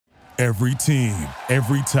Every team,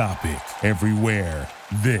 every topic, everywhere.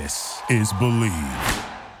 This is Believe.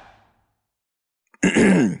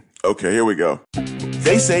 Okay, here we go.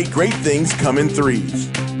 They say great things come in threes.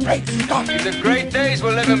 Great stuff. The great days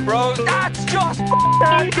we're living, bros. That's just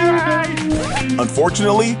great.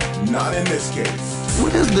 Unfortunately, not in this case.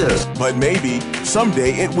 What is this? But maybe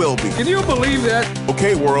someday it will be. Can you believe that?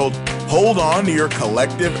 Okay, world, hold on to your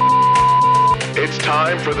collective. It's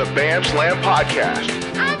time for the Bam Slam Podcast.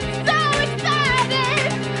 I'm so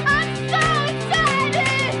excited! I'm so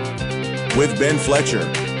excited! With Ben Fletcher,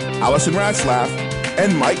 Allison Ratzlaff,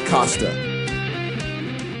 and Mike Costa.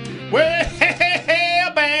 Well, hey,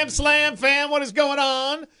 Bam Slam fam, what is going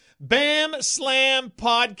on? Bam Slam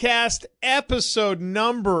Podcast episode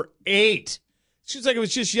number 8. Seems like it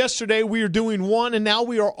was just yesterday we were doing 1, and now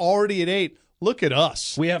we are already at 8. Look at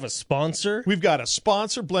us. We have a sponsor. We've got a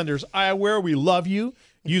sponsor, Blenders Eyewear. We love you.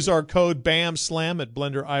 Use our code BAMSLAM at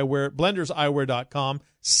Blender Eyewear, blenderseyewear.com.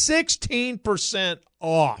 16%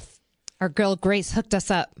 off. Our girl Grace hooked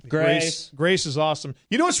us up. Grace is awesome.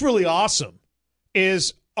 You know what's really awesome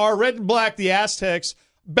is our red and black, the Aztecs,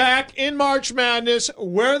 back in March Madness,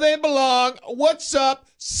 where they belong. What's up?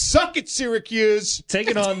 Suck it, Syracuse.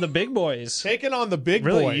 Taking on the big boys. Taking on the big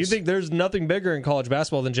Really? boys. You think there's nothing bigger in college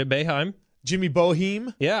basketball than Jim Boeheim? Jimmy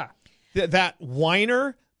Boeheim? Yeah. That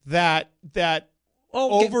whiner, that Okay,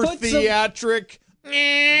 over theatric.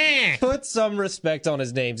 Put some respect on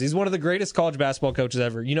his names. He's one of the greatest college basketball coaches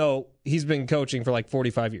ever. You know, he's been coaching for like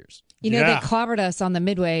 45 years. You know, Yeah. they clobbered us on the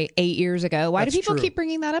Midway 8 years ago. Why That's do people true. keep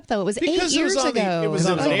bringing that up, though? It was Because 8 years ago. it was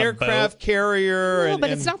on It was an on a aircraft carrier. No, and, but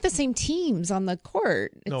it's and- not the same teams on the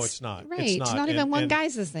court. No, it's not. Right. It's It's not. not even And- one and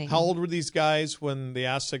guy's the thing. How old were these guys when the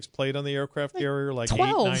Aztecs played on the aircraft carrier? Like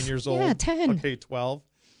 12. 8, 9 years old? Yeah, 10. Okay, 12.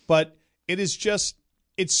 But it is just,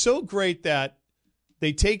 it's so great that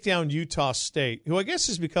they take down Utah State, who I guess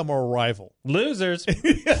has become our rival Losers.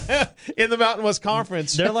 in the Mountain West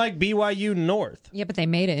Conference. They're like BYU North. Yeah, but they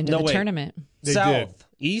made it into No, the wait. tournament. They South. did.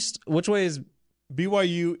 East. Which way is...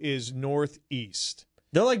 BYU is northeast.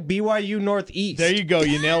 They're like BYU Northeast. There you go.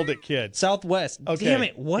 You nailed it, kid. Southwest. Okay. Damn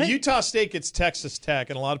it. What? Utah State gets Texas Tech,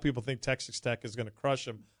 and a lot of people think Texas Tech is going to crush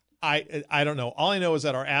them. I don't know. All I know is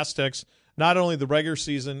that our Aztecs, not only the regular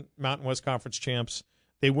season Mountain West Conference champs,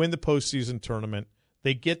 they win the postseason tournament.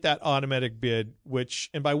 They get that automatic bid, which,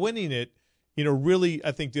 and by winning it, you know, really,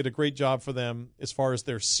 I think did a great job for them as far as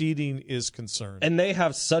their seeding is concerned. And they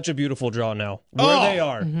have such a beautiful draw now. Where they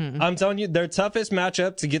are. Mm-hmm. I'm telling you, their toughest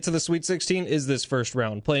matchup to get to the Sweet 16 is this first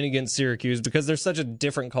round, playing against Syracuse, because they're such a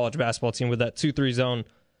different college basketball team with that 2-3 zone.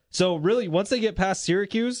 So really, once they get past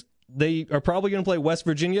Syracuse, they are probably going to play West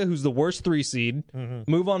Virginia, who's the worst 3 seed.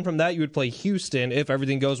 Move on from that, you would play Houston if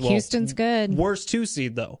everything goes well. Houston's good. Worst 2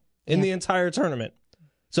 seed, though, in the entire tournament.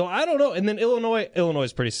 So I don't know. And then Illinois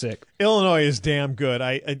is pretty sick. Illinois is damn good.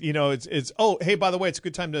 It's oh, hey, by the way, it's a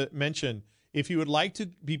good time to mention, if you would like to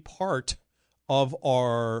be part of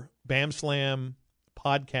our Bam Slam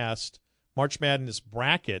podcast March Madness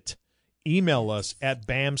bracket, email us at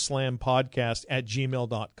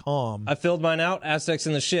bamslampodcast@gmail.com. I filled mine out. Aztecs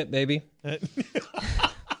in the shit, baby.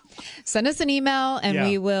 Send us an email, and Yeah.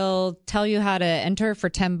 we will tell you how to enter for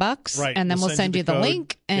 $10. Right. And then we'll send you the code.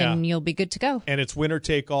 link, and you'll be good to go. And it's winner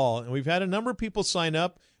take all. And we've had a number of people sign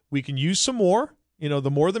up. We can use some more. You know,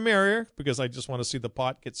 the more the merrier, because I just want to see the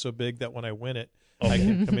pot get so big that when I win it, I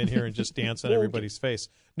can come in here and just dance on everybody's face.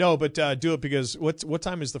 No, but do it, because what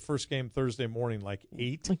time is the first game Thursday morning? Like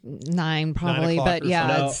 8? 9 probably, 9 o'clock but or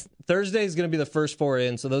yeah. No, It's, Thursday is going to be the first 4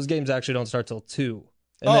 in, so those games actually don't start till 2.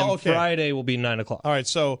 And Oh, then okay. Friday will be 9 o'clock. All right,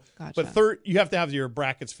 so Gotcha. but you have to have your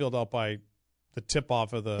brackets filled out by the tip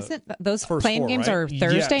off of the isn't those first playing 4, games right? are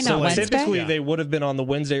Thursday, Yeah, not so Wednesday? typically Yeah. they would have been on the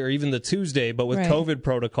Wednesday or even the Tuesday, but with Right. COVID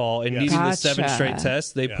protocol and Yeah. needing the 7 Gotcha. straight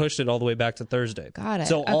tests, they Yeah. pushed it all the way back to Thursday. Got it.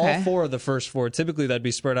 So all Okay. 4 of the first 4, typically that'd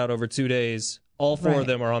be spread out over 2 days. All 4 Right. of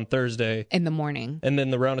them are on Thursday, In the morning. and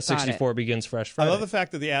then the round of Got it. 64 begins fresh I Friday. love the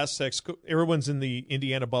fact that the Aztecs, everyone's in the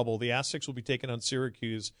Indiana bubble. The Aztecs will be taking on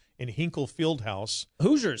Syracuse in Hinkle Fieldhouse,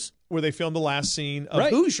 Hoosiers. where they filmed the last scene of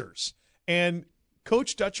Right. Hoosiers. And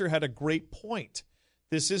Coach Dutcher had a great point.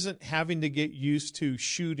 This isn't having to get used to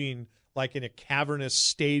shooting like in a cavernous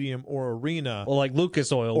stadium or arena. Well, like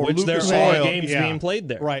Lucas Oil, Or which Lucas there are Oil, games yeah. being played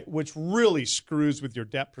there. Right, which really screws with your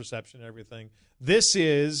depth perception and everything. This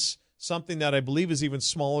is something that I believe is even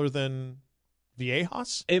smaller than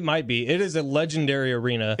Viejas. It might be. It is a legendary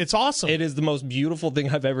arena. It's awesome. It is the most beautiful thing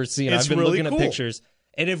I've ever seen. It's I've been really looking cool. at pictures.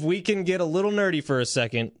 And if we can get a little nerdy for a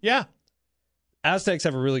second, Yeah. Aztecs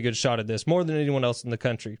have a really good shot at this, more than anyone else in the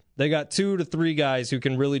country. They got 2 to 3 guys who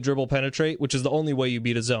can really dribble penetrate, which is the only way you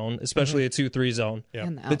beat a zone, especially a 2-3 zone. Yeah.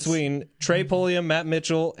 And the outs. Between Trey Pulliam, Matt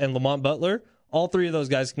Mitchell, and Lamont Butler, all 3 of those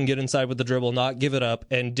guys can get inside with the dribble, not give it up,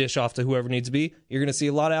 and dish off to whoever needs to be. You're going to see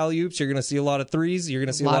a lot of alley-oops. You're going to see a lot of threes. You're going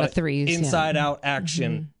to see a lot of threes, yeah. inside-out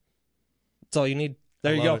action. That's all you need.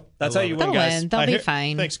 There you love go. it. That's I how love you it. win, They'll guys. win. They'll be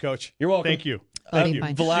fine. Thanks, Coach. You're welcome. Thank you. They'll be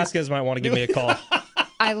fine. Velasquez might want to give me a call.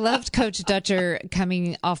 I loved Coach Dutcher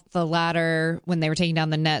coming off the ladder when they were taking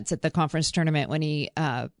down the Nets at the conference tournament when he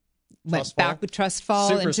went Trust back fall? with trust fall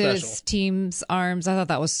Super into special. his team's arms. I thought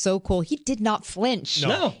that was so cool. He did not flinch.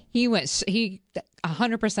 No. He went. He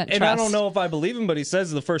 100% trust. And I don't know if I believe him, but he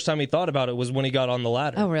says the first time he thought about it was when he got on the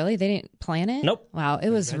ladder. Oh, really? They didn't plan it? Nope. Wow, it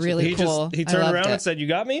was really he cool. He I turned loved around it. and said, "You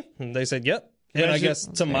got me?" And they said, "Yep." And I Imagine- guess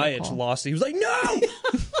Tomajic cool. lost. He was like, "No,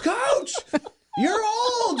 Coach, you're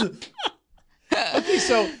old." Okay,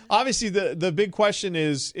 so obviously the big question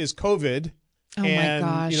is COVID. Oh, my and,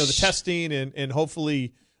 gosh. the testing and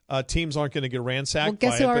hopefully teams aren't going to get ransacked. Well,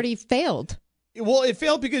 guess by who it, but- already failed? Well, it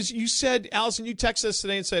failed because you said, Allison, you texted us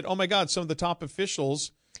today and said, "Oh my God, some of the top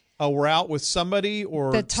officials were out with somebody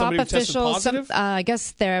or The top somebody who tested official, positive." I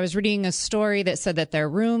guess I was reading a story that said that their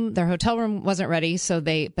hotel room wasn't ready,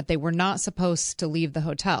 but they were not supposed to leave the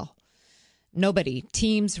hotel. Nobody,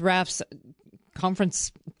 teams, refs,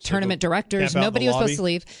 conference tournament directors, camp out in nobody the was supposed lobby? to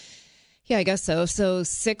leave. Yeah, I guess so. So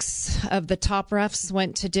 6 of the top refs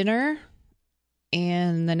went to dinner,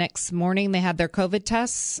 and the next morning they had their COVID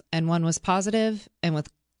tests, and one was positive, and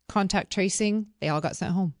with contact tracing, they all got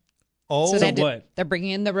sent home. Oh, So they what? they're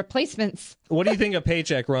bringing in the replacements. What do you think a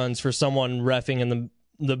paycheck runs for someone reffing in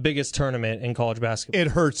the biggest tournament in college basketball? it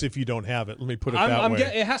hurts if you don't have it. Let me put it that way.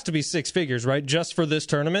 It has to be 6 figures, right? Just for this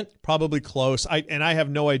tournament? Probably close. I have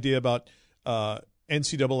no idea about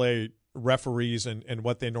NCAA referees and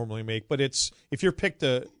what they normally make, but if you're picked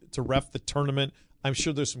to ref the tournament, I'm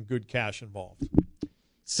sure there's some good cash involved.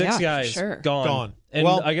 6 Yeah, for guys sure. Gone. And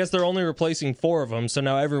Well- I guess they're only replacing 4 of them, so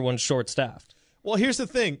now everyone's short-staffed. Well, here's the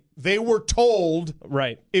thing: they were told,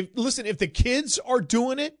 Right. if the kids are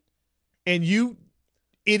doing it, and you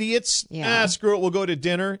idiots, Yeah. screw it, we'll go to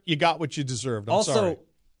dinner. You got what you deserved. I'm Also, sorry.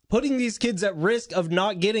 putting these kids at risk of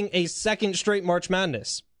not getting a second straight March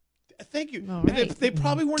Madness. Thank you. All And right. they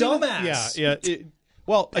probably weren't Dumbass. Even, yeah.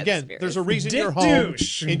 Well, again, serious. there's a reason Dick you're home.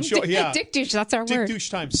 douche. Enjoy, yeah. Dick douche, that's our Dick word. douche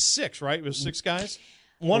times 6, right? It was 6 guys.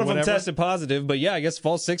 One Or of them whatever. tested positive, but yeah, I guess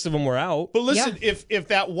all 6 of them were out. But listen, if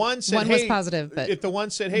that one said, One hey, was positive, but- if the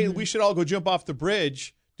one said, hey, we should all go jump off the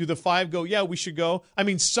bridge, do the 5 go, yeah, we should go? I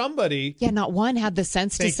mean, somebody, Yeah, not one had the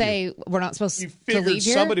sense to Thank say we're not supposed you to figured leave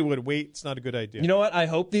here. somebody would wait. It's not a good idea. You know what? I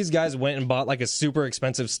hope these guys went and bought like a super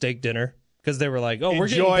expensive steak dinner because they were like, "Oh, we're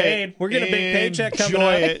Enjoy getting paid. it. We're getting a big paycheck coming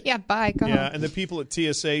Enjoy up." it. Yeah, bye. Go Yeah, home. and the people at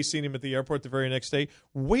TSA seen him at the airport the very next day.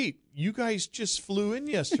 Wait, you guys just flew in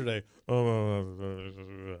yesterday.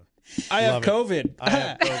 I have Love COVID. I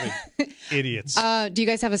have COVID. Idiots. Do you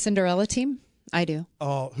guys have a Cinderella team? I do.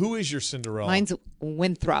 Oh, who is your Cinderella? Mine's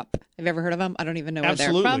Winthrop. Have you ever heard of them? I don't even know where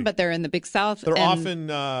Absolutely. they're from, but they're in the Big South. They're and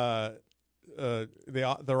often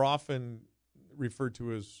they're often referred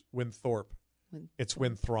to as Winthrop. It's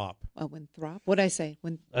Winthrop. Winthrop. What did I say?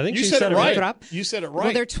 I think You she said it right. Winthrop. You said it right.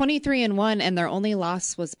 Well, they're 23-1, and their only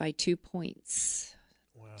loss was by 2 points.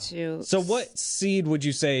 Wow. So, what seed would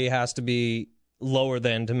you say has to be lower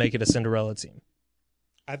than to make it a Cinderella team?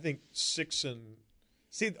 I think 6 and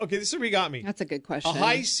see. Okay, this is where you got me. That's a good A question.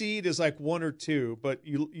 high seed is like 1 or 2, but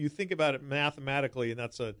you think about it mathematically, and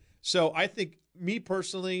that's a. So I think, me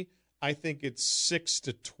personally, I think it's 6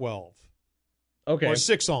 to 12, Okay. or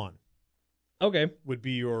 6 on Okay. would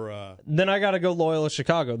be your. Then I got to go Loyola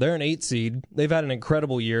Chicago. They're an 8 seed. They've had an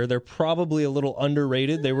incredible year. They're probably a little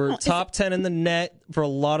underrated. They were top 10 in the net for a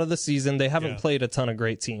lot of the season. They haven't Yeah. played a ton of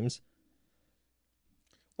great teams.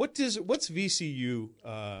 What's VCU?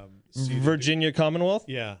 Seeded? Virginia Commonwealth?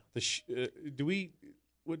 Yeah. Do we?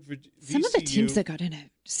 What Some of the VCU teams that got in it,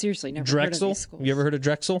 seriously, never heard of Drexel? these schools. You ever heard of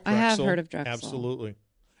Drexel? I have Drexel? heard of Drexel. Absolutely.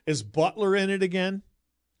 Is Butler in it again?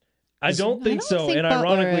 I don't think don't so. think And Butler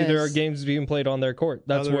ironically, there are is. games being played on their court.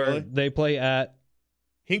 That's there where really? they play at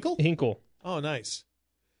Hinkle? Hinkle. Oh, nice.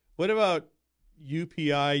 What about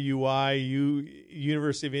UPI, UI,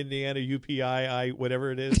 University of Indiana, UPI,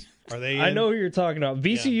 whatever it is? Are they in? I know who you're talking about.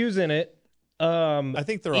 VCU's in it. I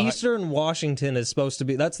think they're Eastern Washington is supposed to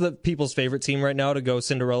be. That's the people's favorite team right now to go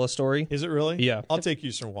Cinderella story. Is it really? Yeah. I'll take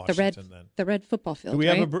Eastern The Washington then. red football field. Do we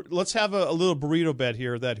right? have let's have a little burrito bet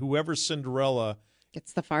here that whoever's Cinderella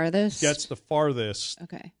Gets the farthest. gets the farthest.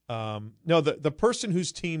 Okay. No, the person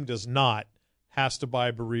whose team does not has to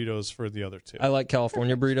buy burritos for the other two. I like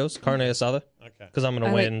California burritos, carne asada, Okay. because I'm going to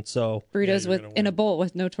I like- win. So, Burritos you're with gonna in a win. bowl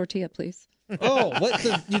with no tortilla, please.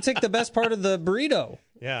 you take the best part of the burrito.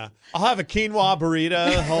 Yeah. I'll have a quinoa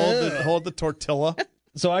burrito. Hold the tortilla.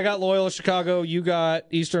 So I got Loyola Chicago. You got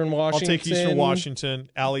Eastern I'll Washington. take Eastern Washington.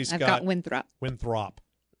 Allie's I've got got Winthrop. Winthrop.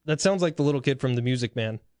 That sounds like the little kid from The Music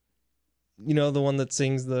Man. You know, the one that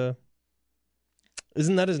sings the...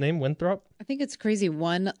 Isn't that his name, Winthrop? I think it's crazy.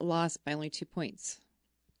 One lost by only 2 points.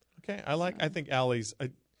 Okay. I think Allie's.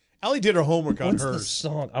 Allie did her homework on What's the hers.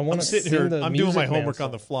 song? I I'm want to sitting sing here. the I'm doing Music my Man homework song.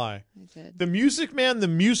 on the fly. I did. The Music Man, the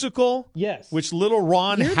musical, Yes. which little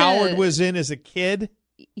Ron You're Howard the- was in as a kid.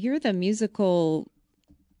 You're the musical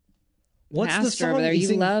What's the master song? over there. he You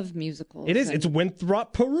sings? love musicals. It is. It's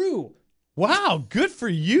Winthrop, Peru. Wow, good for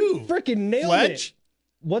you. Freaking nailed Fletch. it.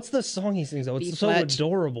 What's the song he sings? Oh, Be it's so Fletch.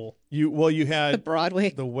 adorable. You the had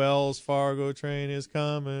Broadway. the Wells Fargo train is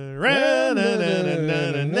coming.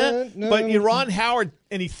 Ra-na-na-na-na-na-na. But Ron Howard,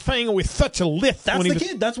 and he sang with such a lift. That's when the he was,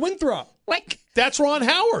 kid. That's Winthrop. Like, That's Ron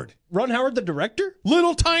Howard. Ron Howard, the director?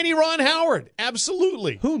 Little tiny Ron Howard.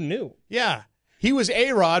 Absolutely. Who knew? Yeah. He was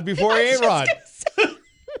A-Rod before A-Rod.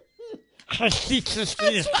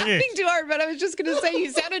 laughing too hard, but I was just going to say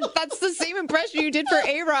you sounded. That's the same impression you did for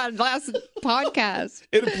A-Rod last podcast.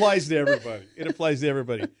 It applies to everybody. It applies to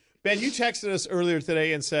everybody. Ben, you texted us earlier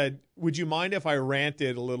today and said, would you mind if I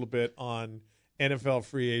ranted a little bit on NFL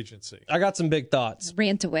free agency? I got some big thoughts.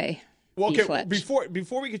 Rant away. Well, Be okay, Fletch.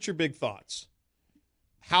 before we get your big thoughts,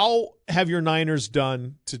 how have your Niners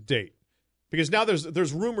done to date? Because now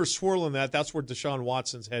there's rumors swirling that's where Deshaun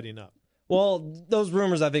Watson's heading up. Well, those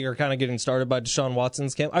rumors I think are kind of getting started by Deshaun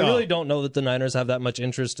Watson's camp. I Oh. really don't know that the Niners have that much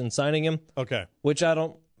interest in signing him, Okay. which I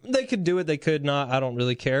don't. They could do it, they could not. I don't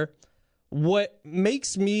really care. What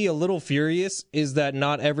makes me a little furious is that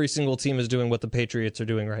not every single team is doing what the Patriots are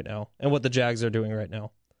doing right now and what the Jags are doing right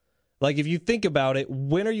now. Like, if you think about it,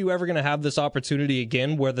 when are you ever going to have this opportunity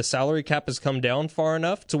again where the salary cap has come down far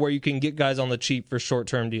enough to where you can get guys on the cheap for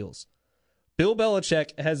short-term deals? Bill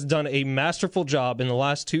Belichick has done a masterful job in the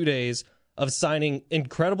last 2 days of signing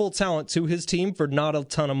incredible talent to his team for not a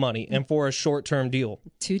ton of money and for a short-term deal.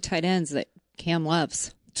 2 tight ends that Cam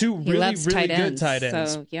loves. Two He really, loves really tight good ends. tight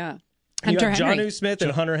ends. So, yeah. You Hunter got Henry. Jonnu Smith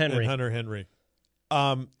and Hunter Henry. And Hunter Henry.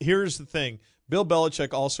 Here's the thing. Bill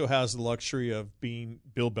Belichick also has the luxury of being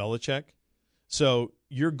Bill Belichick. So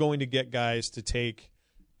you're going to get guys to take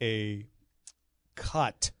a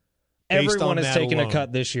cut. based Everyone on is that taking alone. a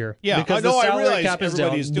cut this year. Yeah, because I know, the I salary realize cap is down.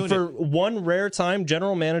 everybody's doing For it. one rare time,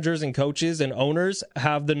 general managers and coaches and owners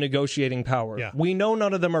have the negotiating power. Yeah. We know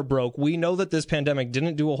none of them are broke. We know that this pandemic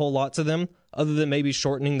didn't do a whole lot to them other than maybe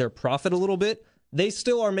shortening their profit a little bit. They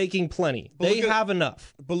still are making plenty. But They look at- have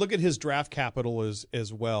enough. But look at his draft capital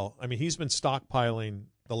as well. I mean, he's been stockpiling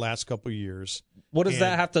the last couple of years. What does And-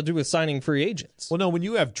 that have to do with signing free agents? Well, no, when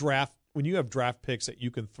you have draft picks that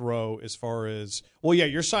you can throw as far as, well, yeah,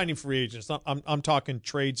 you're signing free agents. I'm talking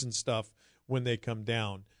trades and stuff when they come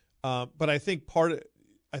down. But I think part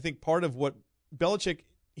of what Belichick,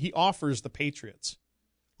 he offers the Patriots.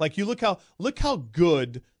 Like, you look how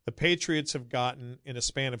good the Patriots have gotten in a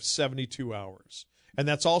span of 72 hours. And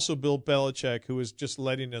that's also Bill Belichick, who is just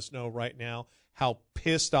letting us know right now how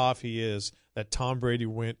pissed off he is that Tom Brady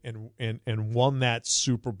went and won that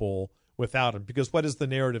Super Bowl without him. Because what is the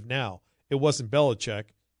narrative now? It wasn't Belichick.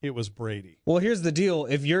 It was Brady. Well, here's the deal.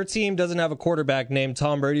 If your team doesn't have a quarterback named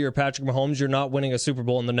Tom Brady or Patrick Mahomes, you're not winning a Super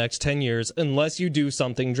Bowl in the next 10 years unless you do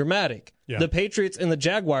something dramatic. Yeah. The Patriots and the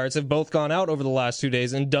Jaguars have both gone out over the last 2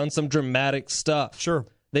 days and done some dramatic stuff. Sure.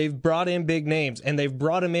 They've brought in big names, and they've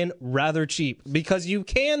brought them in rather cheap because you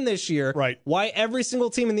can this year. Right. Why every single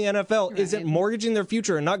team in the NFL isn't mortgaging their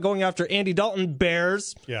future and not going after Andy Dalton,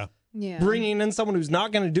 Bears, Yeah. Yeah. bringing in someone who's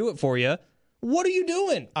not going to do it for you. What are you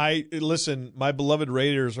doing? Listen, my beloved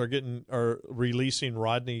Raiders are releasing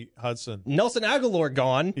Rodney Hudson. Nelson Aguilar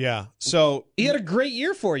gone. Yeah. So He had a great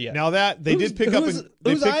year for you. now that they did pick up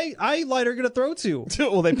Who's eye lighter going to throw to?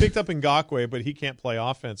 well, they picked up Ngakoue, but he can't play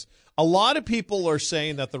offense. A lot of people are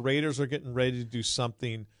saying that the Raiders are getting ready to do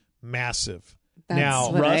something massive. That's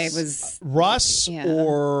now, what I Russ- was. Russ Yeah.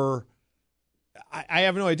 or I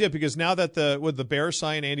have no idea because now that the Bears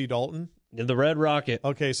sign Andy Dalton, The Red Rocket.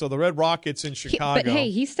 okay, so the Red Rockets in Chicago. But hey,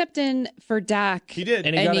 he stepped in for Dak. he did,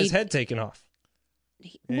 And he And got he- his head taken off.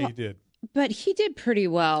 yeah, well, he did. But he did pretty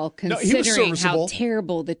well No, he was considering how serviceable.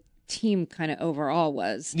 terrible the team kind of overall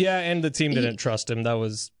was. Yeah, and the team didn't trust him. That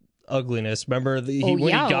was ugliness. Remember, when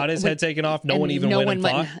he got his head taken off, no and one even no went one and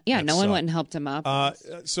went. fought. Yeah, That no one sucked. went and helped him up.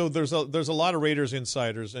 So there's a lot of Raiders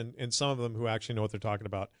insiders and some of them who actually know what they're talking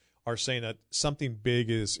about are saying that something big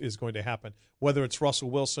is going to happen. Whether it's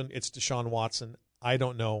Russell Wilson, it's Deshaun Watson, I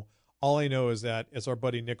don't know. All I know is that, as our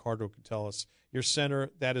buddy Nick Hardwick could tell us, your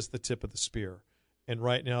center, that is the tip of the spear. And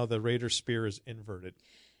right now, the Raiders' spear is inverted.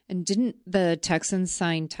 And didn't the Texans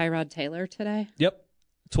sign Tyrod Taylor today? Yep.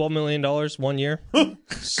 $12 million 1 year.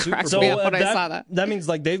 Cracked me up when I saw that. That means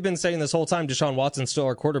like they've been saying this whole time, Deshaun Watson's still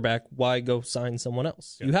our quarterback. Why go sign someone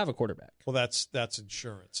else? You have a quarterback. Well, that's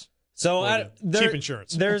insurance. So cheap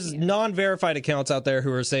insurance. There's non-verified accounts out there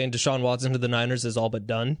who are saying Deshaun Watson to the Niners is all but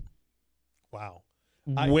done. Wow.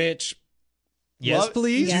 Which, yes,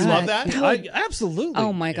 please. Do you love that? Absolutely.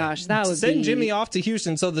 Oh my gosh, that would Send be... Jimmy off to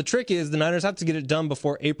Houston. So the trick is the Niners have to get it done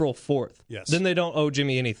before April 4th. Yes. Then they don't owe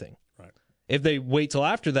Jimmy anything. Right. If they wait till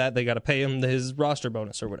after that, they got to pay him his roster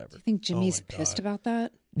bonus or whatever. I think Jimmy's pissed about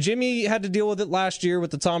that. Jimmy had to deal with it last year with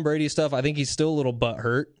the Tom Brady stuff. I think he's still a little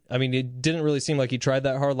butthurt. I mean, it didn't really seem like he tried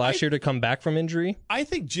that hard last year to come back from injury. I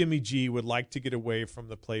think Jimmy G would like to get away from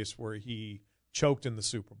the place where he choked in the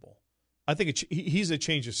Super Bowl. I think he's a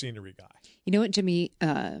change of scenery guy. You know what, Jimmy?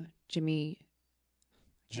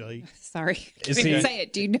 Jay? Sorry, Is I didn't he- say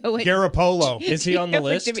it. Do you know it? Garoppolo. Is he on the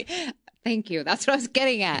list? Jimmy, thank you. That's what I was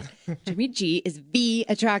getting at. Jimmy G is the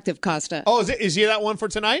attractive Costa. Oh, is he that one for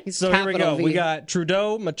tonight? He's So here we capital go. V. We got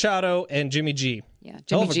Trudeau, Machado, and Jimmy G. Yeah, Hell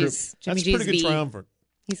Jimmy of a group. G's. That's Jimmy G's pretty good V. triumvirate.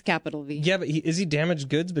 He's capital V. Yeah, but is he damaged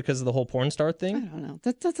goods because of the whole porn star I thing? don't know.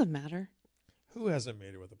 That doesn't matter. Who hasn't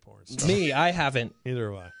made it with a porn star? Me, I haven't.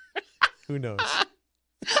 Neither have I. Who knows?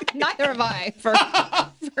 Neither have I. For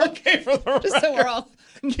Okay, for the just so we're all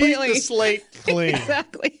keep completely the slate clean.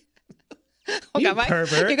 exactly. Oh You God, my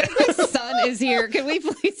pervert. my son is here. Can we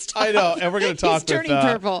please talk? I know, and we're going to talk He's turning with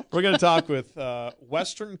purple. we're going to talk with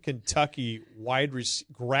Western Kentucky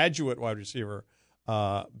graduate wide receiver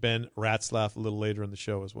Ben Ratzlaff a little later in the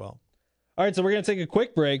show as well. All right, so we're going to take a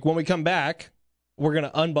quick break. When we come back, we're going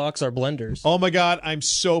to unbox our blenders. Oh my God, I'm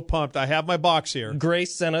so pumped! I have my box here.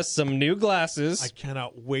 Grace sent us some new glasses. I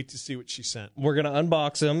cannot wait to see what she sent. We're going to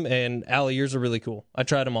unbox them, and Allie, yours are really cool. I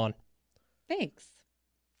tried them on. Thanks.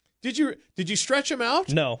 Did you stretch them out?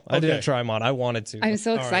 No, I Okay. didn't try them on. I wanted to. I'm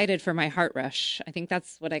so All right. excited for my Heart Rush. I think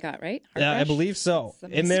that's what I got, right? Heart Yeah, I Rush? believe so.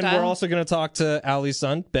 That's the And then style. we're also going to talk to Allie's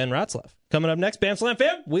son, Ben Ratzlaff. Coming up next, Bam Slam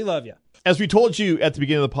fam, we love you. As we told you at the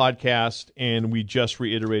beginning of the podcast, and we just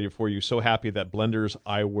reiterated for you, so happy that Blenders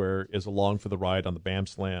Eyewear is along for the ride on the Bam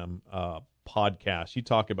Slam podcast. You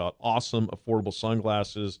talk about awesome, affordable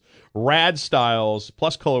sunglasses, rad styles,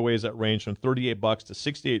 plus colorways that range from $38 to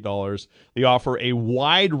 $68. They offer a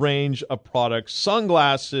wide range of products,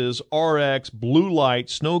 sunglasses, RX, blue light,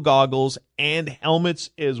 snow goggles, and helmets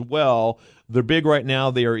as well. They're big right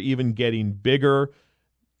now. They are even getting bigger.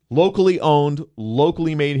 Locally owned,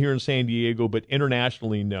 locally made here in San Diego, but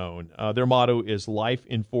internationally known. Their motto is life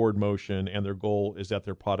in forward motion, and their goal is that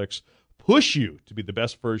their products push you to be the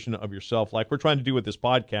best version of yourself, like we're trying to do with this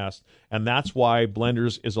podcast, and that's why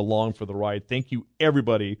Blenders is along for the ride. Thank you,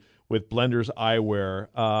 everybody, with Blenders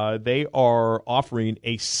Eyewear. They are offering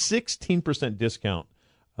a 16% discount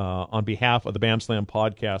on behalf of the Bam Slam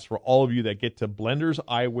podcast for all of you that get to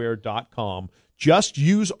blenderseyewear.com. Just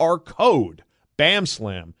use our code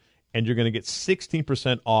BAMSLAM, and you're going to get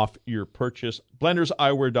 16% off your purchase.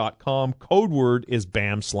 Blenderseyewear.com. Code word is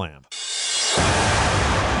BAMSLAM.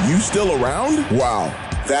 You still around? Wow,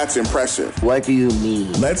 that's impressive. What do you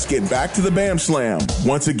mean? Let's get back to the Bam Slam.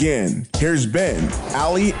 Once again, here's Ben,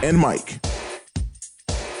 Allie, and Mike.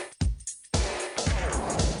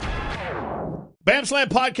 Bam Slam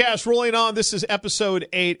podcast rolling on. This is episode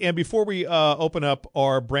 8. And before we open up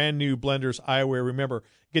our brand new Blenders Eyewear, remember,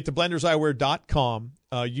 get to blenderseyewear.com.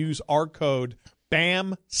 Use our code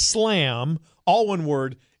BAMSLAM, all one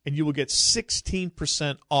word, and you will get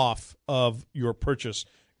 16% off of your purchase.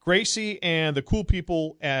 Gracie and the cool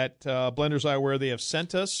people at Blenders Eyewear, they have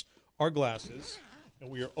sent us our glasses, and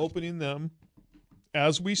we are opening them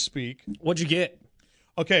as we speak. What'd you get?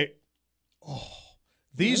 Okay.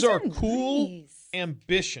 These are cool nice.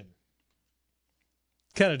 ambition.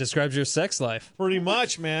 Kind of describes your sex life. Pretty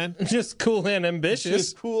much, man. Just cool and ambitious.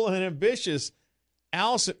 Just cool and ambitious.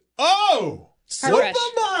 Allison. Oh! Heart Rush.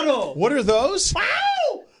 model? What are those?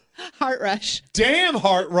 Wow! Heart Rush. Damn,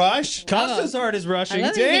 Heart Rush. Costa's heart is I rushing.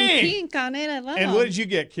 love Dang. anything pink on it. I love And them. what did you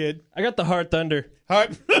get, kid? I got the Heart Thunder.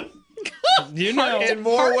 Heart. You know. In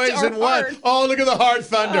more Heart ways or than one. hard? Oh, look at the Hard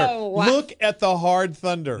Thunder. Oh, wow. Look at the Hard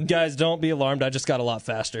Thunder. Guys, don't be alarmed. I just got a lot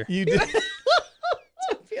faster. You did.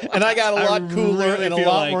 And I got a lot cooler really and a feel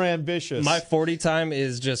lot like more ambitious. My 40 time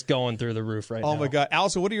is just going through the roof right now. Oh, my God.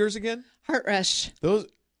 Allison, what are yours again? Heart Rush. Those.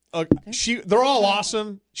 They're all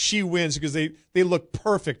awesome. She wins because they look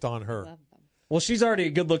perfect on her. Love them. Well, she's already a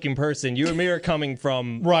good-looking person. You and me are coming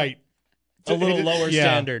from Right. a little lower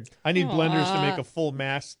standard. I need Blenders to make a full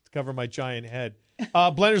mask to cover my giant head.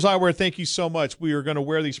 Blenders Eyewear, thank you so much. We are going to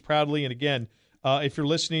wear these proudly. And again, if you're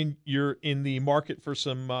listening, you're in the market for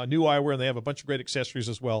some new eyewear, and they have a bunch of great accessories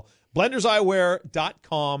as well.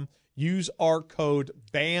 BlendersEyewear.com. Use our code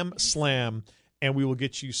BAMSLAM, and we will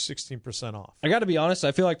get you 16% off. I got to be honest.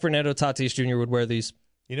 I feel like Fernando Tatis Jr. would wear these.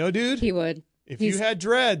 You know, dude? He would. If you had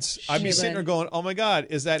dreads, I'd be sitting there going, oh, my God,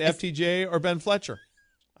 is that FTJ or Ben Fletcher?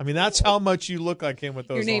 I mean, that's how much you look like him with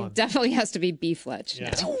those Your name on. definitely has to be B. Fletch.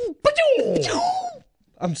 Yeah.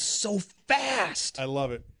 I'm so fast. I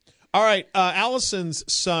love it. All right. Allison's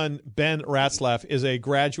son, Ben Ratzlaff, is a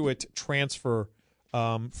graduate transfer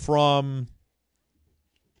from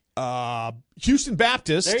Houston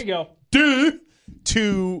Baptist. There you go.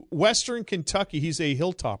 To Western Kentucky. He's a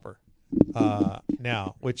Hilltopper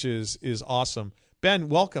now, which is awesome. Ben,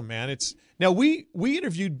 welcome, man. Now we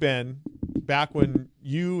interviewed Ben back when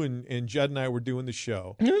you and Judd and I were doing the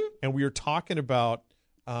show, and we were talking about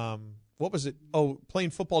what was it? Oh,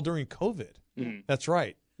 playing football during COVID. That's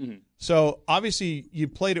right. So obviously you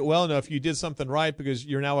played it well enough. You did something right because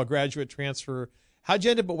you're now a graduate transfer. How'd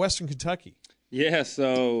you end up at Western Kentucky? Yeah,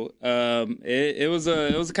 so it was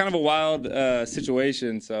a kind of a wild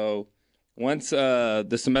situation. So once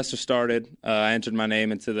the semester started, I entered my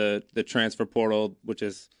name into the transfer portal, which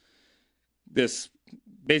is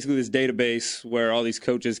basically this database where all these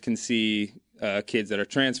coaches can see kids that are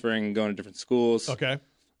transferring and going to different schools. Okay.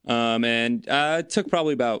 And it took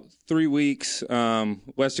probably about 3 weeks.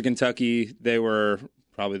 Western Kentucky, they were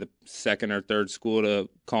probably the second or third school to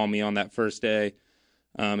call me on that first day.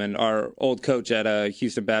 And our old coach at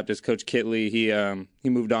Houston Baptist, Coach Kitley, he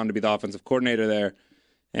moved on to be the offensive coordinator there.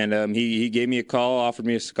 And he gave me a call, offered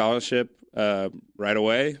me a scholarship right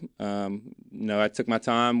away. I took my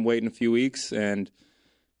time, waiting a few weeks, and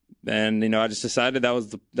then I just decided that was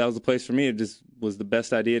the place for me. It just was the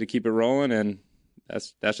best idea to keep it rolling, and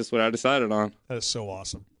that's just what I decided on. That is so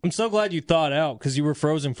awesome. I'm so glad you thawed out because you were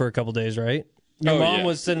frozen for a couple days, right? Your mom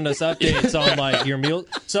was sending us updates on like your meal.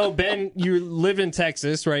 So Ben, you live in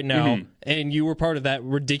Texas right now, and you were part of that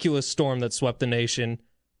ridiculous storm that swept the nation.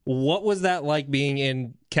 What was that like being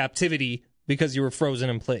in captivity because you were frozen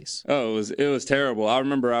in place? Oh, it was terrible. I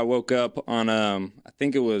remember I woke up on I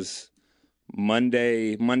think it was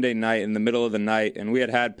Monday night in the middle of the night, and we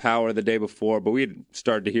had power the day before, but we had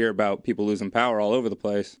started to hear about people losing power all over the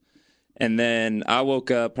place. And then I woke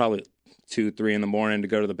up probably 2-3 in the morning to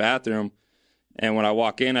go to the bathroom. And when I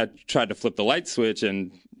walk in, I tried to flip the light switch,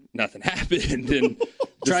 and nothing happened. And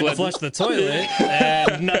tried to flush the toilet,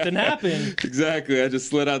 and nothing happened. Exactly. I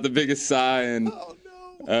just let out the biggest sigh, and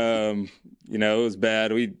it was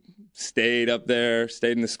bad. We stayed up there,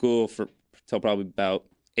 stayed in the school till probably about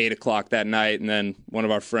 8 o'clock that night, and then one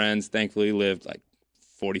of our friends, thankfully, lived like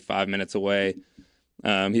 45 minutes away.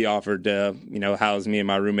 He offered to, house me and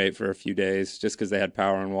my roommate for a few days just because they had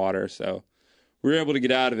power and water. So we were able to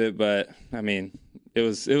get out of it, but I mean, it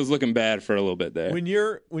was looking bad for a little bit there. When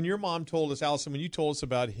your mom told us, Allison, when you told us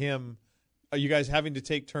about him, you guys having to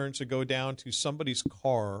take turns to go down to somebody's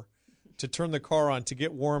car to turn the car on to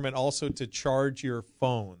get warm and also to charge your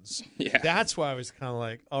phones. Yeah. That's why I was kind of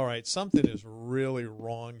like, all right, something is really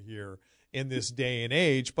wrong here in this day and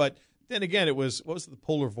age. But then again, what was it, the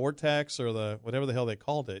polar vortex or the whatever the hell they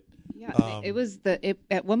called it? Yeah, it was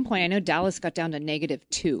at one point, I know Dallas got down to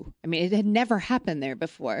 -2. I mean, it had never happened there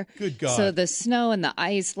before. Good God. So the snow and the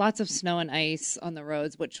ice, lots of snow and ice on the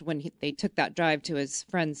roads, which when they took that drive to his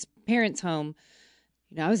friend's parents' home,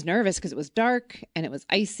 I was nervous because it was dark and it was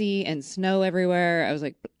icy and snow everywhere. I was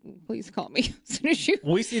like, please call me as soon as you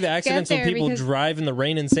We see the accidents when people drive in the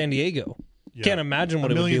rain in San Diego. Yeah. Can't imagine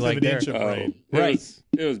what it would be like there.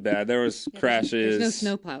 It was bad. There was crashes. There's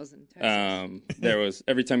no snowplows in Texas. There was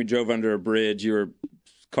every time you drove under a bridge, your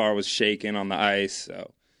car was shaking on the ice.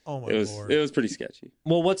 So it was pretty sketchy.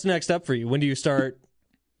 Well, what's next up for you? When do you start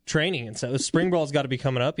training and stuff? Spring ball's got to be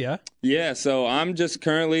coming up, yeah? Yeah. So I'm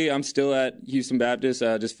still at Houston Baptist,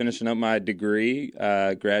 just finishing up my degree.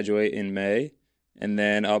 Graduate in May, and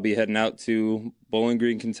then I'll be heading out to Bowling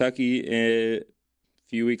Green, Kentucky.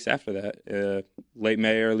 Few weeks after that, late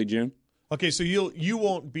May, early June. Okay, so you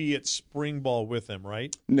won't be at spring ball with them,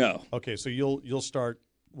 right? No. Okay, so you'll start.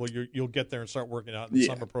 Well, you'll get there and start working out in the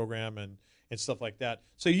summer program and stuff like that.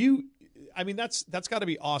 So that's got to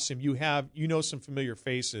be awesome. You have some familiar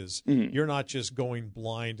faces. Mm-hmm. You're not just going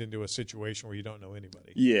blind into a situation where you don't know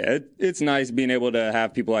anybody. Yeah, it's nice being able to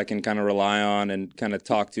have people I can kind of rely on and kind of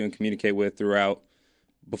talk to and communicate with throughout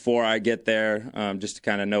before I get there, just to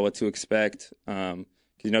kind of know what to expect.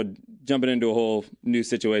 jumping into a whole new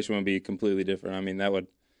situation would be completely different. I mean, that would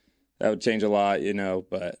change a lot,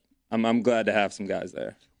 but I'm glad to have some guys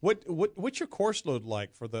there. What's your course load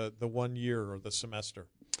like for the 1 year or the semester?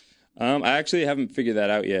 I actually haven't figured that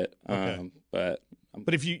out yet. Okay. But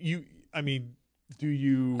if you do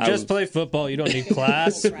you just play football? You don't need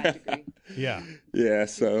class. Yeah. Yeah.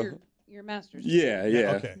 So your master's. Yeah.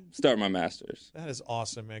 Okay. Start my master's. That is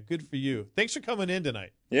awesome, man. Good for you. Thanks for coming in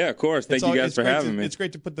tonight. Yeah, of course. Thank you guys for having me. It's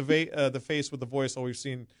great to put the face with the voice. All we've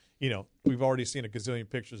seen, we've already seen a gazillion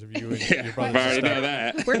pictures of you and your brothers. I already know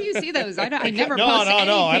that. Where do you see those? I never No, post anything.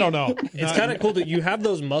 I don't know. It's kind of cool that you have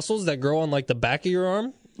those muscles that grow on like the back of your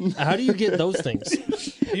arm. How do you get those things?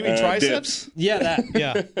 You mean triceps? Dips. Yeah,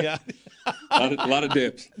 that. Yeah. A lot of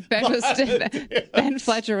dips. Ben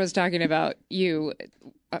Fletcher was talking about you.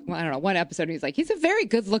 I don't know, one episode. He's like, he's a very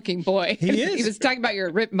good-looking boy. He is. He was talking about your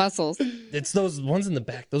ripped muscles. It's those ones in the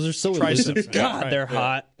back. Those are so Triceps. elusive. God, Right. they're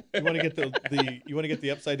hot. You want to get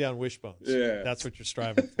the upside down wishbones. Yeah. That's what you're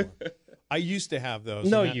striving for. I used to have those.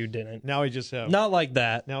 No, and you didn't. Now I just have. Not like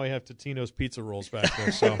that. Now I have Totino's pizza rolls back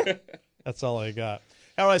there. So that's all I got.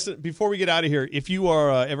 All right. So before we get out of here, if you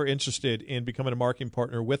are ever interested in becoming a marketing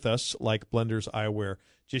partner with us, like Blenders Eyewear,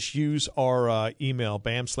 just use our email,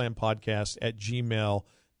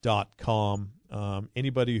 bamslampodcast@gmail.com.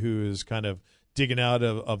 Anybody who is kind of digging out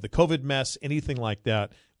of the COVID mess, anything like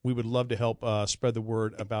that, we would love to help spread the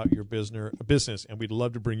word about your business, and we'd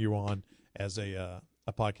love to bring you on as a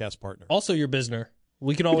podcast partner. Also, your business.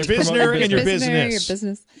 We can always Your promote your business and your business.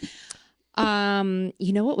 business.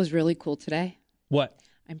 You know what was really cool today? What?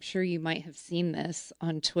 I'm sure you might have seen this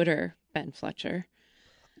on Twitter, Ben Fletcher.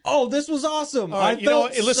 Oh, this was awesome. All right, I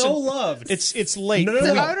felt so loved. It's late. No.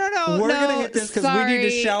 No, We're going to hit this because we need to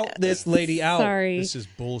shout this lady out. Sorry. This is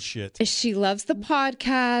bullshit. She loves the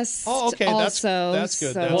podcast. Oh, okay. Also, That's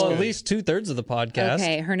good. so- That's Well, good. at least 2/3 of the podcast.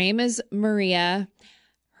 Okay, her name is Maria.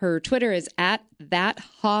 Her Twitter is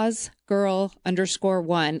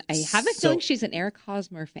 @thatHosGirl_1. I have a feeling she's an Eric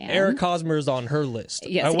Hosmer fan. Eric Hosmer is on her list.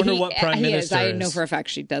 Yes, I wonder what prime he minister is. I is. know for a fact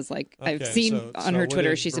she does. Like I've Okay, seen on her what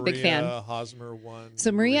Twitter, is she's a big fan. Maria Hosmer one.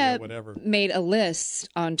 So Maria whatever. made a list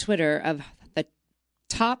on Twitter of the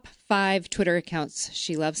top 5 Twitter accounts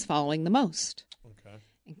she loves following the most. Okay.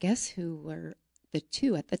 And guess who were the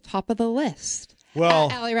 2 at the top of the list? Well,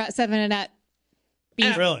 Allie Rat 7 and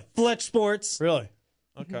really, Fletch Sports. really.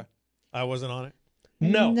 Okay, I wasn't on it.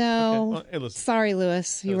 No. Okay. No. Well, hey, listen, Sorry,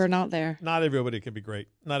 Lewis. You were not there. not everybody can be great.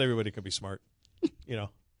 Not everybody can be smart. No.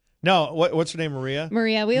 What's her name? Maria.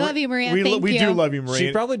 Maria, we love you, Maria. We Thank you. do love you, Maria.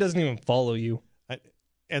 She probably doesn't even follow you.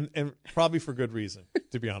 and probably for good reason,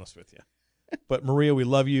 to be honest with you. But Maria, we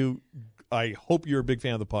love you. I hope you're a big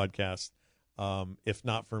fan of the podcast. If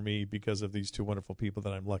not for me, because of these 2 wonderful people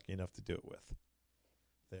that I'm lucky enough to do it with.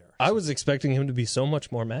 There. I was expecting him to be so much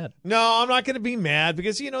more mad. No, I'm not going to be mad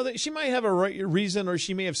because that she might have a reason, or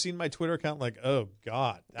she may have seen my Twitter account like, oh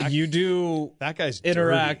God, You do that guy's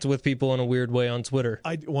interact dirty. with people in a weird way on Twitter.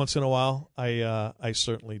 Once in a while, I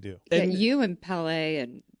certainly do. Yeah, And- you and Pele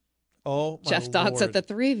and Oh, my Jeff Dotz Lord. at the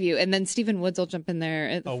 3 of you, and then Stephen Woods will jump in there.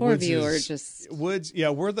 At the 4 Woods of you are is- just Woods. Yeah,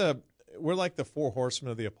 we're like the 4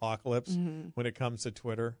 horsemen of the apocalypse Mm-hmm. when it comes to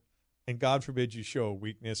Twitter, and God forbid you show a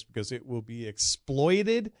weakness because it will be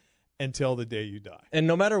exploited until the day you die. And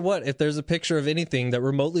no matter what, if there's a picture of anything that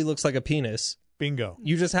remotely looks like a penis, Bingo.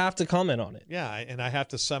 you just have to comment on it. Yeah, and I have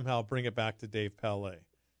to somehow bring it back to Dave Pele.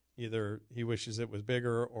 Either he wishes it was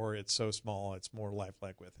bigger, or it's so small it's more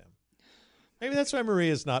lifelike with him. Maybe that's why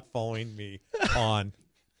Maria's not following me on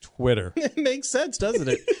Twitter. It makes sense, doesn't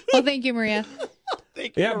it? well. Thank you, Maria.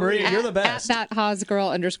 Thank you, Yeah, Maria, you're the best. At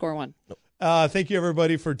 @thatHosGirl_1. Thank you,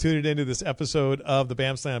 everybody, for tuning into this episode of the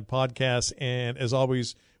Bam Slam podcast. And as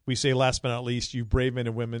always, we say, last but not least, you brave men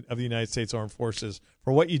and women of the United States Armed Forces,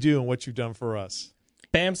 for what you do and what you've done for us.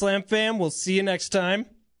 Bam Slam fam, we'll see you next time.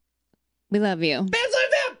 We love you. Bam Slam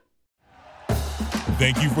fam!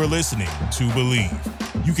 Thank you for listening to Believe.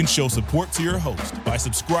 You can show support to your host by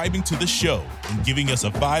subscribing to the show and giving us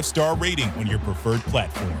a 5-star rating on your preferred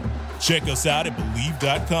platform. Check us out at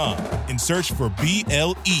Believe.com and search for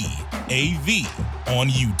BLEAV on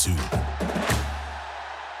YouTube.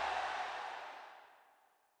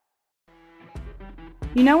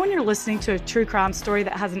 You know when you're listening to a true crime story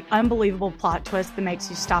that has an unbelievable plot twist that makes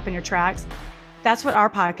you stop in your tracks? That's what our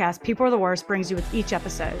podcast, People Are the Worst, brings you with each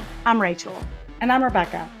episode. I'm Rachel. And I'm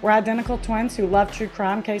Rebecca. We're identical twins who love true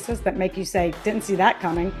crime cases that make you say, didn't see that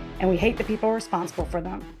coming, and we hate the people responsible for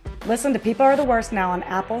them. Listen to People Are the Worst now on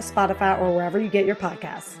Apple, Spotify, or wherever you get your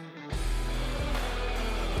podcasts.